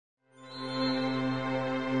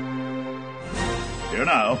Here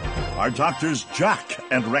now are Doctors Jack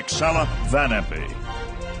and Rexella Van Impe.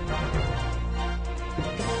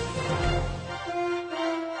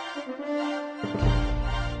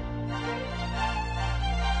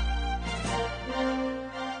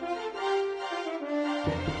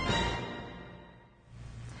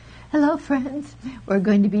 Hello, friends. We're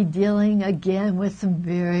going to be dealing again with some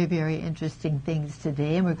very, very interesting things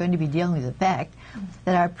today, and we're going to be dealing with the fact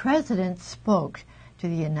that our president spoke to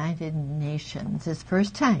the United Nations his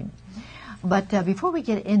first time. But before we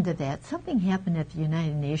get into that, something happened at the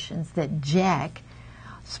United Nations that Jack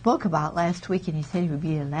spoke about last week, and he said he would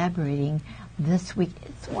be elaborating this week.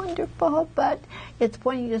 It's wonderful, but it's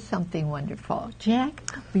pointing to something wonderful. Jack,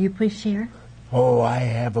 will you please share? Oh, I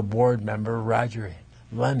have a board member, Roger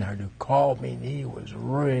Leonard, who called me, and he was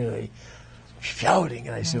really shouting.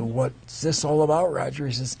 And I said, what's this all about, Roger?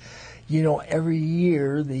 He says, you know, every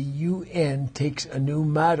year the UN takes a new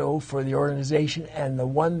motto for the organization, and the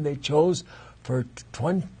one they chose for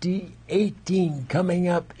 2018 coming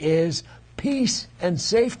up is peace and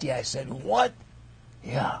safety. I said, what?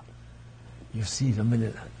 Yeah. You'll see it a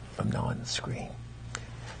minute from now on the screen.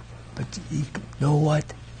 But you know what?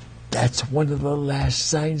 That's one of the last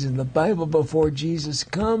signs in the Bible before Jesus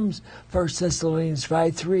comes. 1 Thessalonians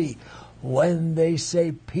 5:3. When they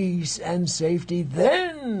say peace and safety,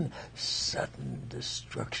 then sudden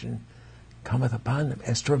destruction cometh upon them,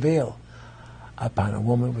 as travail upon a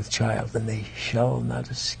woman with child, and they shall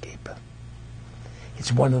not escape.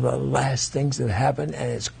 It's one of the last things that happen,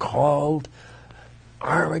 and it's called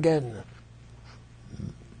Armageddon.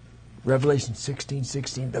 Revelation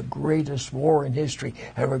 16:16, the greatest war in history,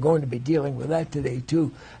 and we're going to be dealing with that today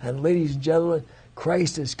too. And ladies and gentlemen,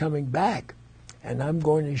 Christ is coming back, and I'm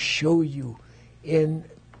going to show you in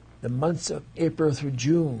the months of April through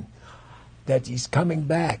June that he's coming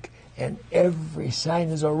back, and every sign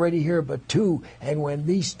is already here but two, and when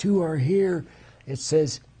these two are here, it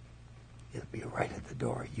says it'll be right at the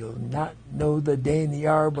door. You'll not know the day and the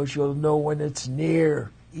hour, but you'll know when it's near.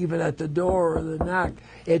 Even at the door or the knock.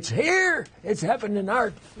 It's here. It's happened in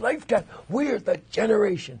our lifetime. We're the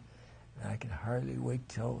generation. And I can hardly wait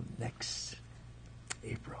till next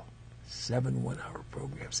April. 7 one-hour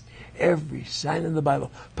programs. Every sign in the Bible,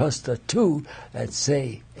 plus the two that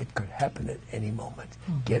say it could happen at any moment.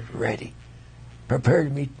 Get ready. Prepare to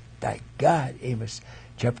meet thy God, Amos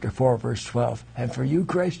chapter 4, verse 12. And for you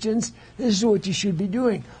Christians, this is what you should be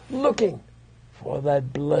doing. Looking for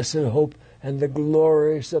that blessed hope and the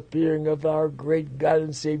glorious appearing of our great God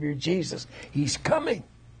and Savior Jesus. He's coming.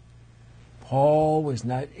 Paul was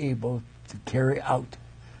not able to carry out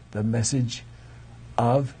the message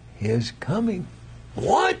of his coming.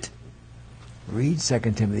 What? Read 2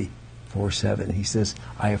 Timothy 4:7. He says,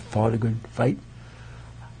 I have fought a good fight.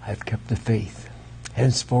 I have kept the faith.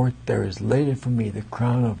 Henceforth there is laid up for me the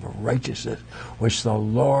crown of righteousness, which the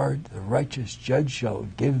Lord, the righteous judge, shall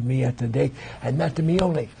give me at the day, and not to me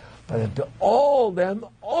only, but unto all them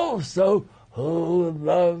also who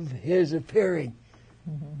love his appearing.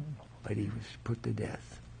 But he was put to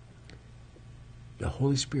death. The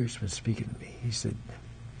Holy Spirit's been speaking to me. He said,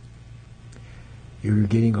 you're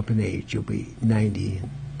getting up in age. You'll be 90 in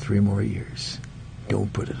 3 more years.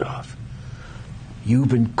 Don't put it off. You've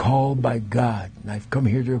been called by God, and I've come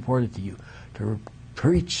here to report it to you, to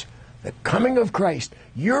preach the coming of Christ.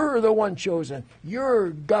 You're the one chosen.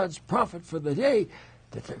 You're God's prophet for the day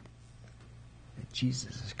that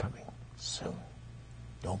Jesus is coming soon.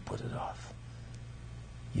 Don't put it off.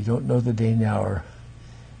 You don't know the day and hour.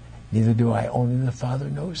 Neither do I. Only the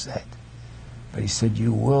Father knows that. But he said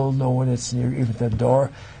you will know when it's near, even at the door.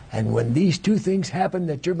 And when these two things happen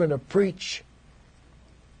that you're going to preach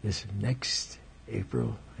this next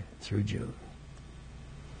April through June.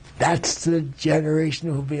 That's the generation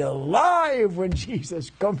who will be alive when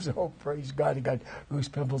Jesus comes. Oh, praise God. He got goose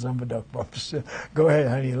pimples on my duck bumps. Go ahead,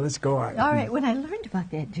 honey. Let's go on. All right. When I learned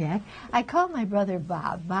about that, Jack, I called my brother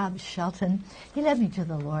Bob Shelton. He led me to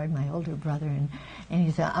the Lord, my older brother, and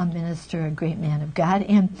he's a minister, a great man of God.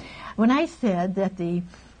 And when I said that the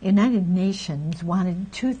United Nations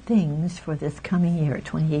wanted 2 things for this coming year,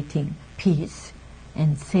 2018, peace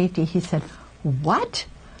and safety, he said, what?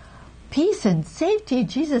 Peace and safety?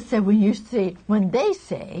 Jesus said when they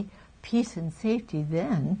say peace and safety,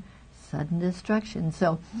 then sudden destruction.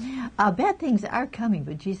 So bad things are coming,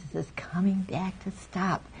 but Jesus is coming back to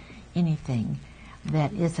stop anything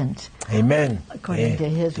that isn't Amen. according to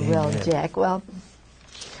his will, Amen. Jack. Well,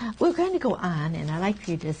 we're going to go on, and I'd like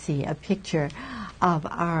for you to see a picture of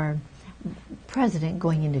our president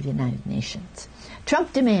going into the United Nations.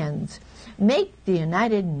 Trump demands, make the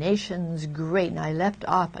United Nations great. And I left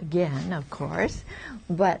off again, of course,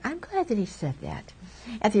 but I'm glad that he said that.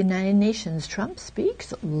 At the United Nations, Trump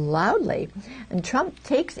speaks loudly, and Trump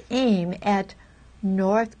takes aim at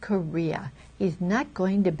North Korea. He's not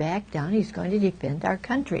going to back down. He's going to defend our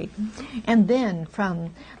country. And then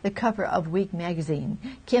from the cover of Week magazine,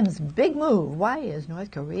 Kim's big move. Why is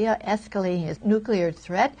North Korea escalating its nuclear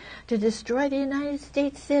threat to destroy the United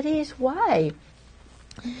States cities? Why?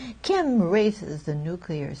 Kim raises the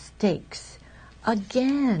nuclear stakes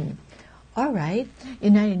again. All right,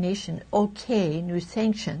 United Nations okay new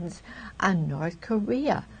sanctions on North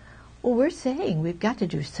Korea. Well, we're saying we've got to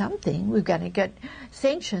do something. We've got to get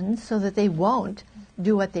sanctions so that they won't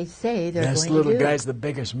do what they say they're going to do. This little guy's the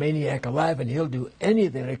biggest maniac alive, and he'll do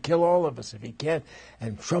anything to kill all of us if he can.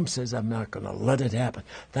 And Trump says, I'm not going to let it happen.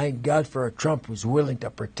 Thank God for a Trump who's willing to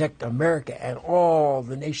protect America and all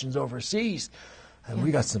the nations overseas. And we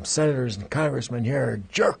got some senators and congressmen here who are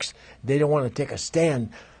jerks. They don't want to take a stand.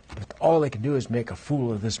 But all they can do is make a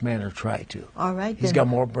fool of this man or try to. All right. He's got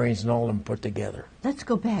more brains than all of them put together. Let's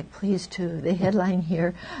go back, please, to the headline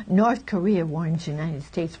here. North Korea warns United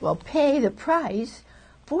States will pay the price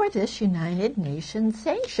for this United Nations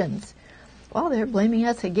sanctions. Well, they're blaming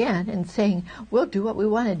us again and saying, we'll do what we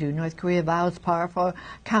want to do. North Korea vows powerful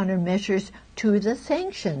countermeasures to the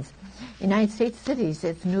sanctions. United States cities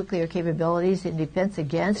its nuclear capabilities in defense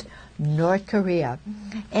against North Korea.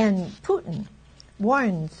 And Putin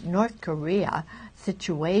warns North Korea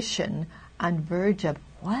situation on verge of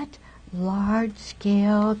what?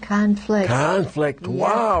 Large-scale conflict. Conflict, Yes,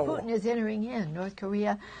 wow. Putin is entering in. North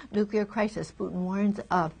Korea nuclear crisis. Putin warns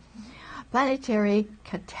of planetary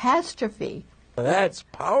catastrophe. That's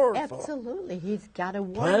powerful. Absolutely. He's got a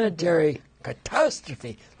warning. Planetary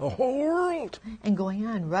catastrophe. The whole world. And going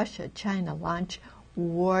on, Russia, China launch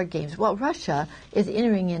war games. Well, Russia is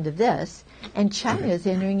entering into this, and China is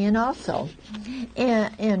entering in also.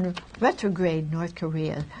 In retrograde North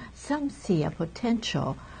Korea, some see a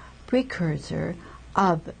potential precursor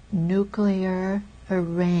of nuclear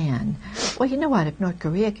Iran. Well, you know what? If North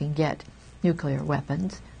Korea can get nuclear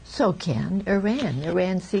weapons, so can Iran.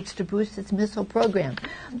 Iran seeks to boost its missile program.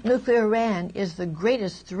 Nuclear Iran is the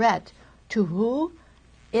greatest threat to who?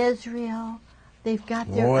 Israel. They've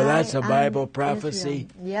got their Boy, eye that's a on Bible prophecy.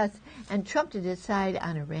 Israel. Yes, and Trump to decide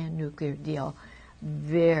on Iran nuclear deal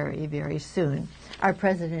very, very soon. Our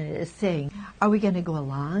president is saying, are we going to go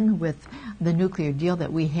along with the nuclear deal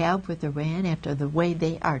that we have with Iran after the way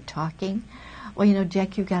they are talking? Well, you know,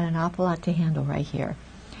 Jack, you've got an awful lot to handle right here.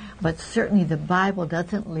 But certainly the Bible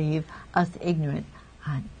doesn't leave us ignorant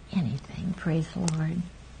on anything. Praise the Lord.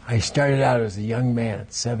 I started out as a young man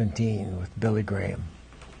at 17 with Billy Graham.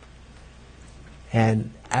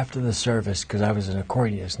 And after the service, because I was an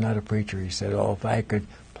accordionist, not a preacher, he said, oh, if I could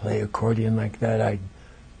play accordion like that, I'd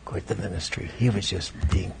quit the ministry. He was just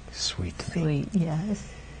being sweet to me. Sweet,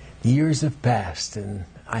 yes. The years have passed, and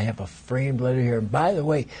I have a framed letter here. And by the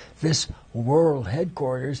way, this world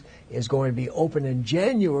headquarters is going to be open in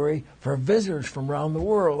January for visitors from around the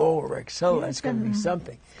world. Oh, Rexella, that's going to be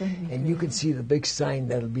something. And you can see the big sign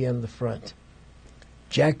that'll be on the front.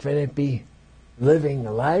 Jack Van Impe, Living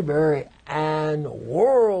Library and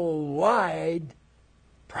Worldwide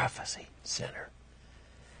Prophecy Center.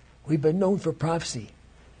 We've been known for prophecy.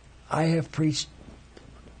 I have preached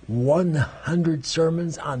 100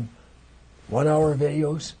 sermons on 1-hour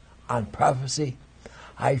videos on prophecy.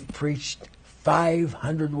 I've preached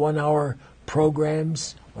 500 1-hour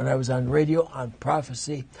programs when I was on radio on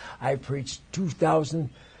prophecy. I preached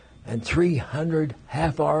 2,300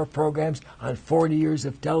 half-hour programs on 40 years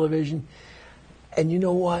of television. And you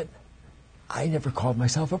know what? I never called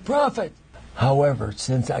myself a prophet. However,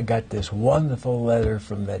 since I got this wonderful letter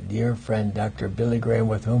from that dear friend, Dr. Billy Graham,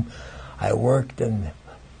 with whom I worked and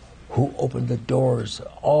who opened the doors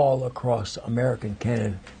all across American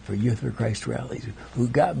Canada for Youth for Christ rallies, who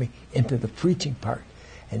got me into the preaching part.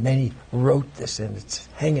 And then he wrote this, and it's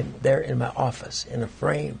hanging there in my office in a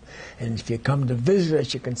frame. And if you come to visit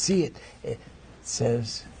us, you can see it. It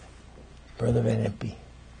says, Brother Van Impe,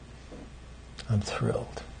 I'm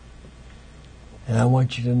thrilled. And I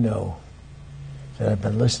want you to know that I've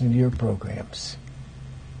been listening to your programs,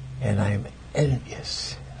 and I am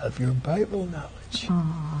envious of your Bible knowledge.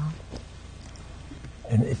 Aww.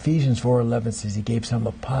 And Ephesians 4:11 says he gave some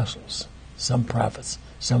apostles, some prophets,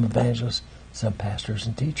 some evangelists, some pastors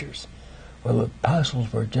and teachers. Well, the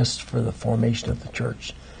apostles were just for the formation of the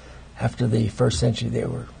church. After the first century, they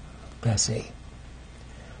were passé.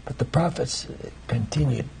 But the prophets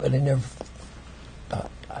continued, but I never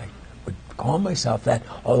thought I would call myself that,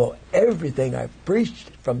 although everything I've preached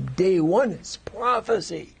from day one is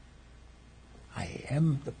prophecy. I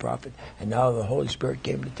am the prophet. And now the Holy Spirit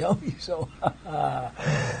came to tell me so.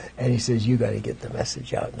 And he says, you got to get the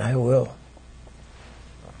message out. And I will.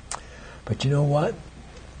 But you know what?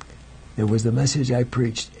 There was the message I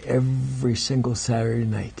preached every single Saturday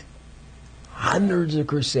night. Hundreds of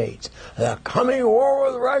crusades. The coming war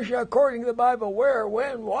with Russia according to the Bible. Where,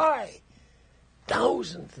 when, why?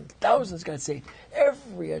 Thousands and thousands got saved.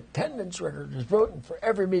 Every attendance record was written for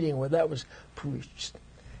every meeting where that was preached.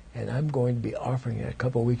 And I'm going to be offering it a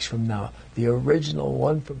couple of weeks from now, the original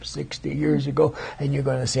one from 60 years ago. And you're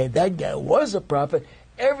going to say, that guy was a prophet.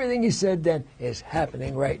 Everything he said then is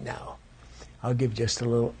happening right now. I'll give just a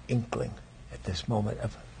little inkling at this moment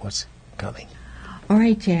of what's coming. All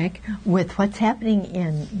right, Jack, with what's happening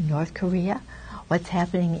in North Korea, what's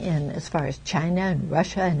happening in as far as China and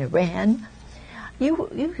Russia and Iran, you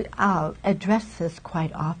address this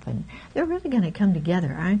quite often. They're really going to come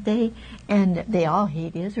together, aren't they? And they all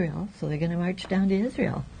hate Israel, so they're going to march down to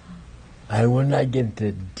Israel. I will not get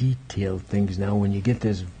into detailed things now. When you get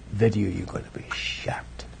this video, you're going to be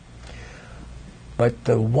shocked. But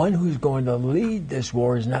the one who's going to lead this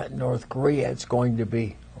war is not North Korea. It's going to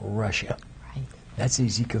be Russia. Right. That's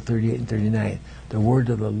Ezekiel 38 and 39. The word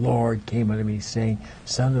of the Lord came unto me, saying,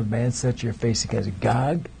 Son of man, set your face against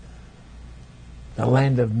Gog, the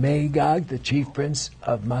land of Magog, the chief prince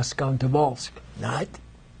of Moscow and Tobolsk. Not.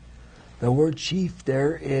 The word chief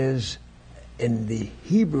there is, in the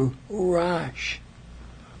Hebrew, Rosh.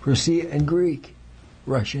 Russia in Greek,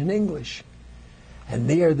 Russian English. And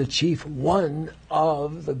they are the chief one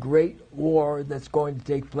of the great war that's going to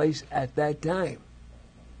take place at that time.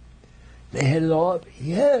 They had it all up.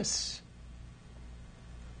 Yes.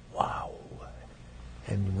 Wow.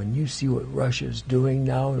 And when you see what Russia's doing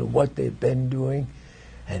now and what they've been doing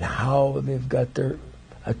and how they've got their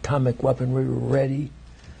atomic weaponry ready,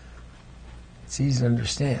 it's easy to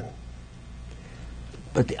understand.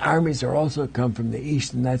 But the armies are also come from the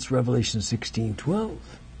east, and that's Revelation 16:12.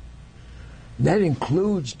 That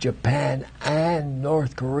includes Japan and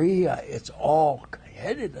North Korea. It's all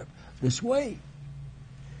headed this way.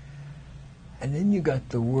 And then you got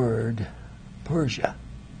the word Persia.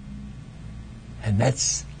 And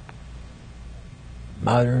that's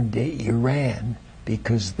modern-day Iran,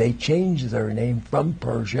 because they changed their name from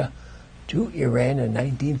Persia to Iran in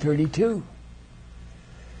 1932.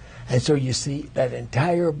 And so you see that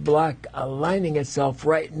entire bloc aligning itself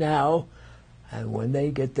right now. And when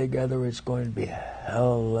they get together, it's going to be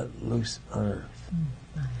hell let loose on earth.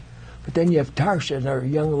 Mm-hmm. But then you have Tarshish and our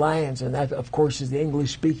young lions, and that, of course, is the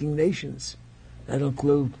English-speaking nations. That'll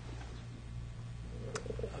include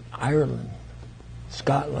Ireland,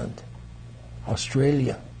 Scotland,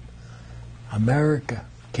 Australia, America,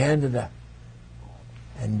 Canada.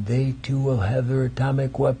 And they, too, will have their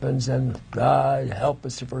atomic weapons, and God help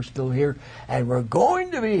us if we're still here. And we're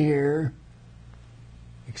going to be here.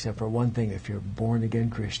 Except for one thing, if you're a born-again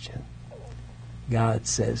Christian, God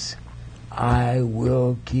says, I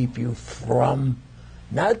will keep you from,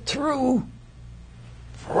 not through,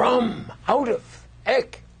 from, out of,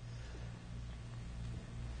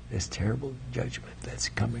 this terrible judgment that's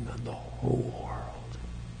coming on the whole world.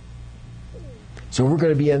 So we're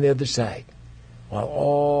going to be on the other side while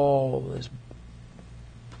all this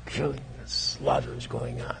killing and slaughter is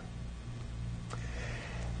going on.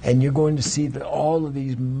 And you're going to see that all of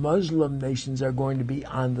these Muslim nations are going to be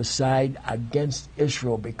on the side against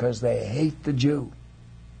Israel because they hate the Jew.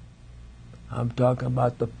 I'm talking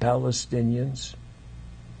about the Palestinians,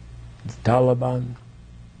 the Taliban,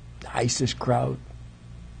 the ISIS crowd.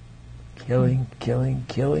 Killing, killing,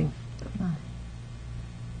 killing.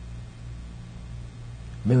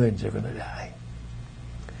 Millions are going to die.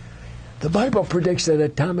 The Bible predicts that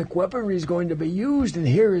atomic weaponry is going to be used, and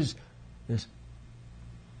here is this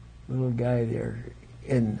little guy there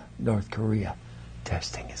in North Korea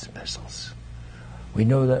testing his missiles. We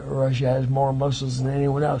know that Russia has more missiles than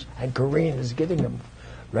anyone else, and Korea is getting them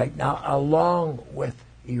right now along with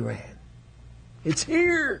Iran. It's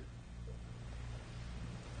here.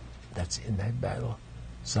 That's in that battle.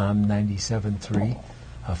 Psalm 97:3,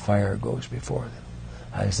 a fire goes before them.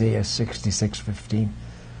 Isaiah 66:15,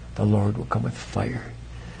 the Lord will come with fire.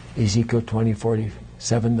 Ezekiel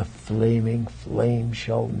 20:47, the flaming flame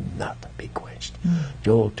shall not be quenched.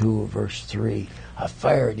 Joel 2:3, a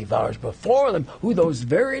fire devours before them, who those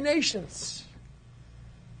very nations.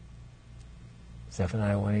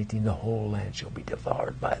 Zephaniah 1:18, the whole land shall be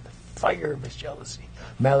devoured by the fire of his jealousy.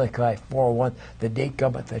 Malachi 4:1, the day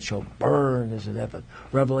cometh that shall burn as in heaven.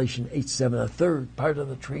 Revelation 8:7, a third part of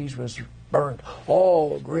the trees was burned.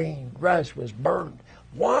 All green grass was burned.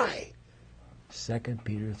 Why? 2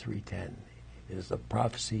 Peter 3:10 is the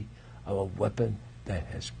prophecy of a weapon that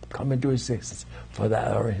has come into existence for that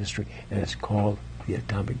hour in history, and it's called the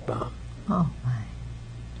atomic bomb. Oh, my.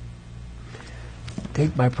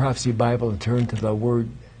 Take my prophecy Bible and turn to the word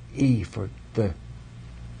E for the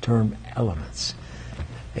term elements.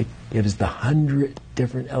 It gives the 100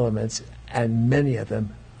 different elements, and many of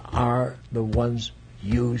them are the ones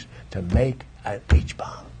used to make an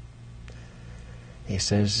H-bomb. He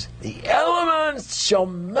says, the elements shall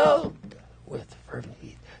melt with fervent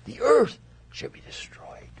heat. The earth shall be destroyed.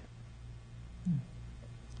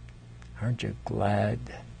 Aren't you glad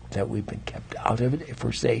that we've been kept out of it if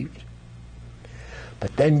we're saved?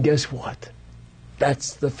 But then guess what?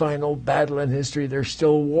 That's the final battle in history. They're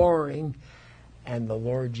still warring. And the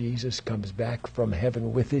Lord Jesus comes back from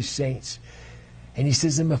heaven with his saints. And he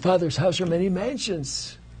says, in my Father's house are many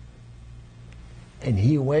mansions. And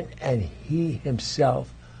he went and he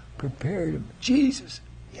himself prepared them. Jesus.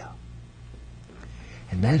 Yeah.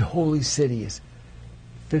 And that holy city is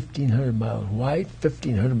 1,500 miles wide,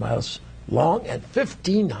 1,500 miles long, and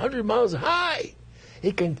 1,500 miles high.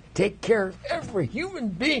 He can take care of every human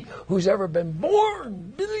being who's ever been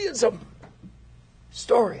born. Billions of them.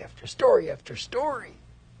 Story after story after story.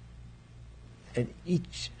 And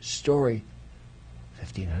each story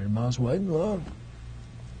 1,500 miles wide and long.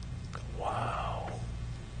 Wow.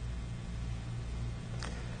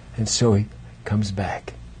 And so he comes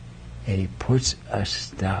back and he puts a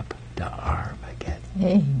stop to Armageddon.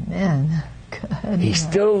 Amen. Good. He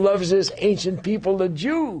still loves his ancient people, the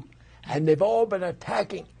Jew. And they've all been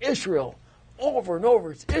attacking Israel over and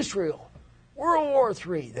over. It's Israel. World War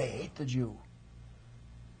III. They hate the Jew.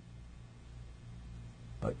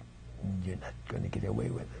 But you're not going to get away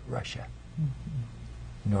with it. Russia,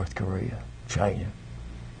 North Korea, China,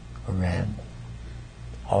 Iran,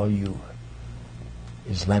 all you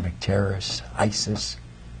Islamic terrorists, ISIS,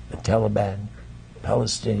 the Taliban,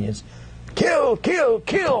 Palestinians, kill, kill,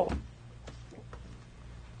 kill.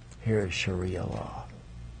 Here is Sharia law.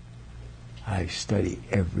 I study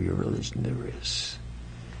every religion there is.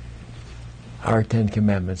 Our 10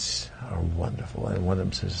 Commandments are wonderful, and one of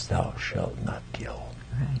them says, thou shalt not kill.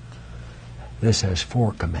 Right. This has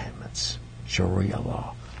 4 commandments, Sharia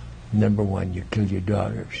law. Number 1, you kill your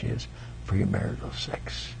daughter if she has premarital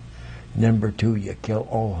sex. Number 2, you kill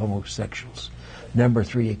all homosexuals. Number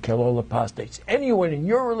 3, you kill all apostates. Anyone in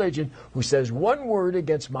your religion who says one word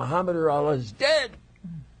against Muhammad or Allah is dead.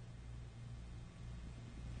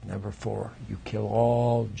 Number 4, you kill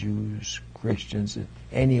all Jews, Christians, and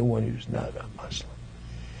anyone who's not a Muslim.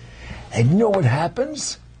 And you know what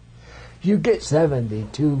happens? You get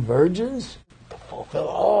 72 virgins to fulfill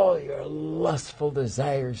all your lustful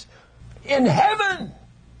desires in heaven.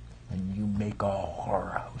 And you make a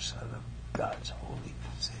whorehouse out of God's holy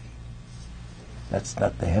city. That's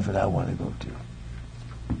not the heaven I want to go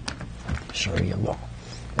to. Sharia law.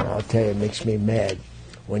 And I'll tell you, it makes me mad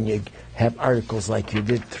when you have articles like you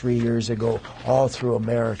did 3 years ago all through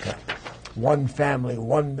America. One family,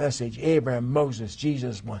 one message, Abraham, Moses,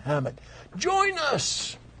 Jesus, Muhammad. Join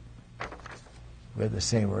us! We're the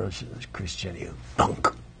same religion as Christianity.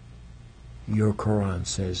 Bunk! Your Quran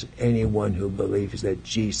says anyone who believes that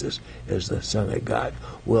Jesus is the Son of God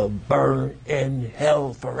will burn in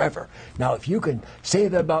hell forever. Now, if you can say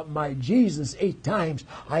that about my Jesus 8 times,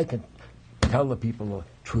 I can tell the people the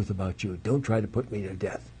truth about you. Don't try to put me to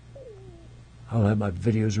death. I'll have my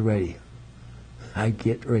videos ready. I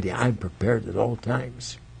get ready. I'm prepared at all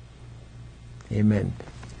times. Amen.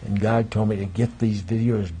 And God told me to get these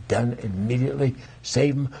videos done immediately,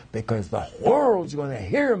 save them, because the world's going to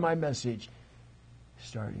hear my message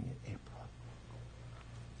starting in April.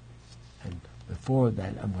 And before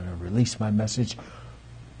that, I'm going to release my message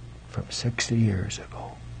from 60 years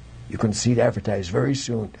ago. You can see it advertised very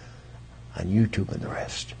soon on YouTube and the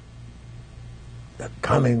rest. The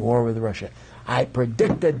coming war with Russia. I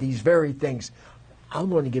predicted these very things.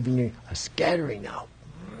 I'm only giving you a scattering now.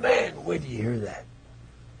 Man, where do you hear that?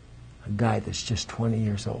 A guy that's just 20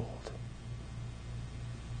 years old.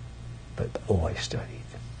 But, I studied.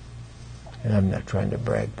 And I'm not trying to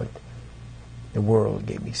brag, but the world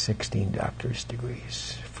gave me 16 doctor's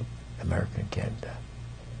degrees from America and Canada.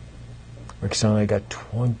 Roxana got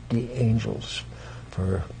 20 angels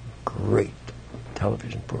for a great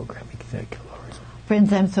television programming. Thank you, Lord.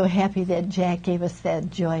 Friends, I'm so happy that Jack gave us that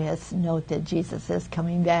joyous note that Jesus is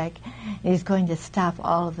coming back. He's going to stop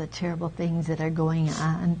all of the terrible things that are going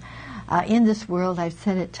on in this world. I've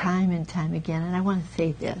said it time and time again, and I want to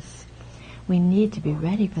say this. We need to be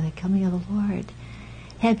ready for the coming of the Lord.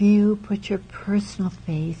 Have you put your personal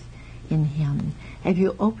faith in Him? Have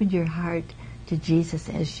you opened your heart to Jesus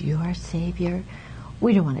as your Savior?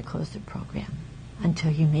 We don't want to close the program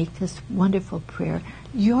until you make this wonderful prayer,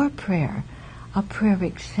 your prayer, a prayer of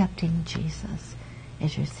accepting Jesus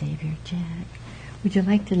as your Savior. Jack, would you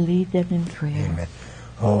like to lead them in prayer? Amen.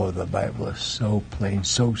 Oh, the Bible is so plain,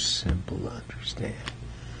 so simple to understand.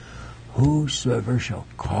 Whosoever shall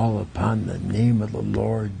call upon the name of the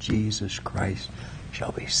Lord Jesus Christ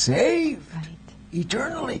shall be saved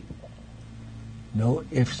eternally. No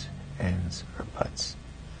ifs, ands, or buts.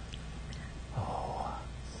 Oh,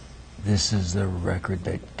 this is the record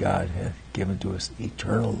that God hath given to us,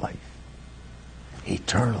 eternal life.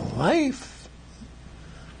 Eternal life.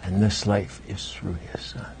 And this life is through His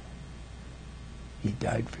Son. He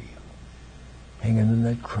died for you. Hanging on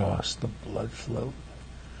that cross, the blood flowed.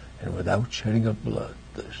 And without shedding of blood,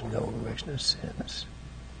 there's no remission of sins.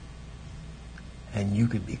 And you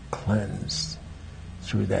could be cleansed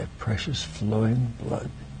through that precious flowing blood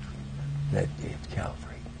that day at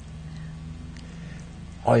Calvary.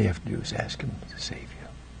 All you have to do is ask Him to save you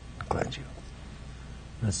and cleanse you.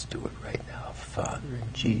 Let's do it right now. Father,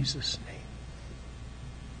 in Jesus' name.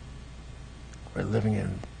 We're living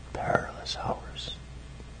in perilous hours.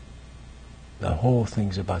 The whole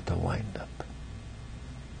thing's about to wind up.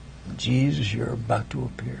 Jesus, you're about to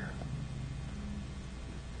appear.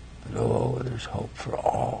 But oh, there's hope for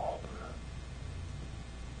all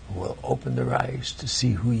who will open their eyes to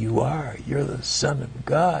see who you are. You're the Son of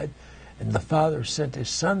God, and the Father sent His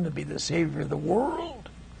Son to be the Savior of the world.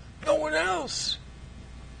 No one else.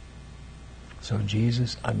 So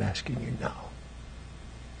Jesus, I'm asking you now,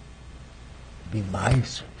 be my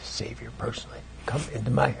Savior personally. Come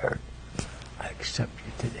into my heart. I accept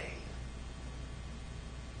you today.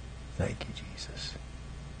 Thank you, Jesus.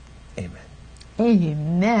 Amen.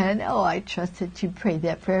 Amen. Oh, I trust that you prayed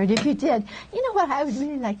that prayer. And if you did, you know what? I would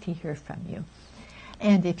really like to hear from you.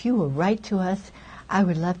 And if you will write to us, I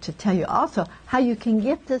would love to tell you also how you can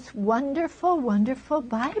get this wonderful, wonderful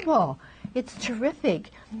Bible. It's terrific.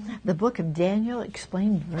 The book of Daniel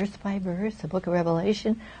explained verse by verse. The book of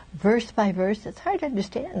Revelation, verse by verse. It's hard to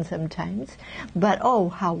understand sometimes. But oh,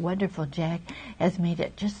 how wonderful Jack has made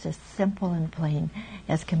it just as simple and plain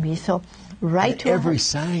as can be. So write to every us.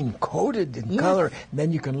 sign coded in Yes. color.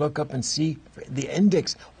 Then you can look up and see the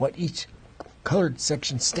index, what each colored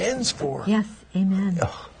section stands for. Yes, amen.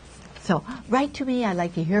 Ugh. So write to me. I'd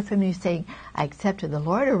like to hear from you saying, I accepted the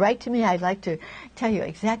Lord. Or write to me. I'd like to tell you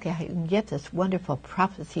exactly how you can get this wonderful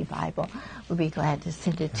prophecy Bible. We'll be glad to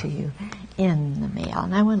send it to you in the mail.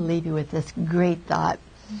 And I want to leave you with this great thought.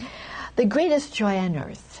 The greatest joy on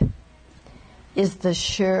earth is the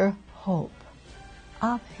sure hope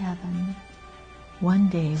of heaven. One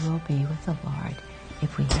day we'll be with the Lord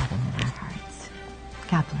if we have Him in our hearts.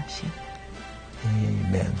 God bless you.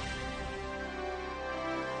 Amen.